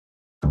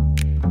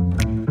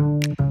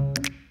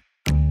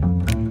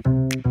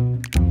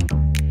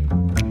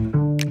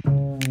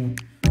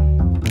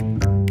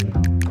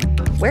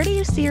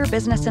see your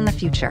business in the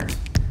future?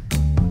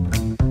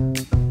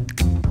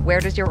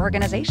 Where does your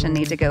organization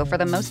need to go for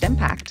the most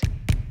impact?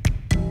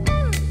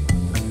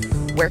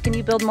 Where can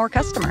you build more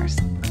customers,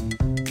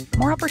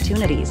 more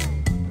opportunities,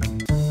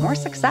 more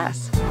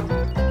success?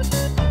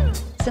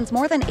 Since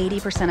more than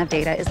 80% of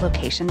data is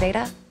location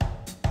data,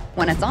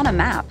 when it's on a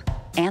map,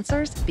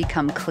 answers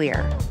become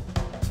clear.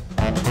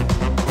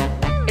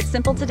 It's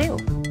simple to do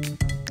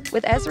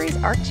with Esri's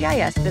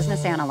ArcGIS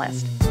Business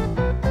Analyst.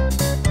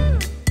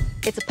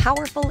 It's a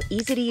powerful,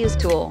 easy-to-use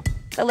tool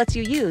that lets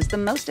you use the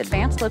most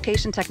advanced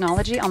location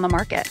technology on the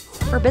market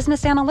for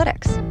business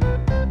analytics.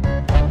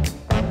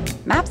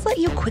 Maps let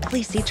you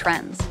quickly see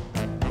trends,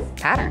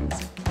 patterns,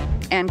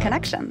 and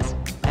connections.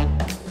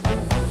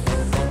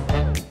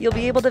 You'll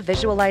be able to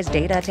visualize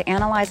data to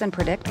analyze and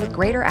predict with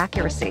greater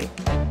accuracy,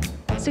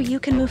 so you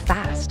can move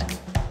fast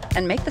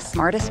and make the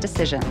smartest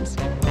decisions,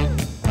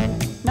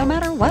 no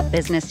matter what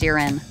business you're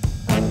in.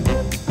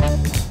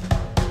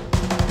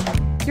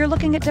 You're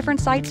looking at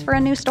different sites for a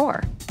new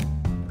store.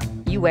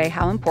 You weigh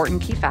how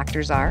important key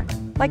factors are,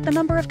 like the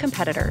number of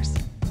competitors,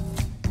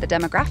 the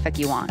demographic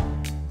you want,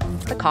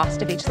 the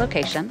cost of each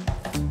location,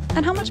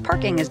 and how much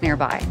parking is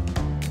nearby.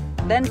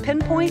 Then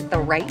pinpoint the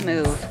right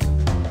move.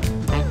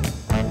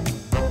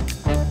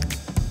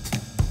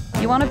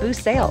 You want to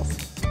boost sales.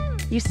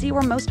 You see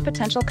where most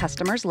potential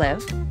customers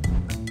live,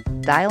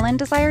 dial in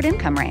desired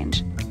income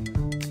range,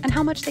 and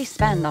how much they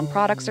spend on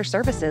products or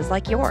services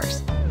like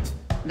yours.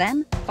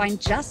 Then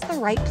find just the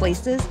right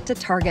places to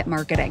target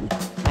marketing.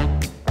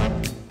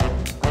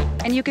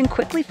 And you can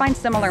quickly find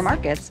similar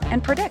markets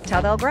and predict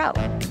how they'll grow.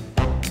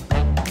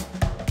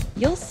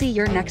 You'll see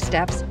your next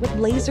steps with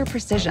laser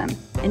precision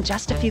in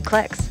just a few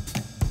clicks.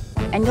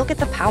 And you'll get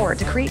the power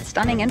to create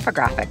stunning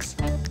infographics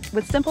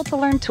with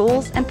simple-to-learn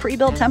tools and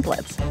pre-built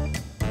templates,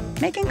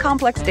 making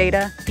complex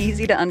data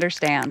easy to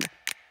understand.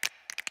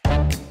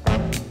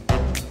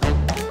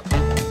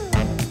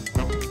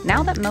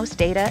 Now that most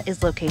data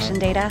is location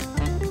data,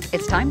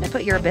 it's time to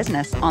put your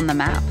business on the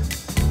map.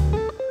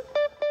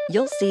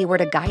 You'll see where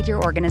to guide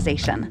your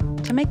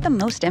organization to make the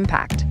most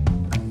impact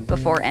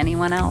before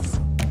anyone else.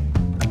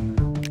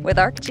 With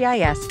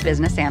ArcGIS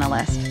Business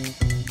Analyst.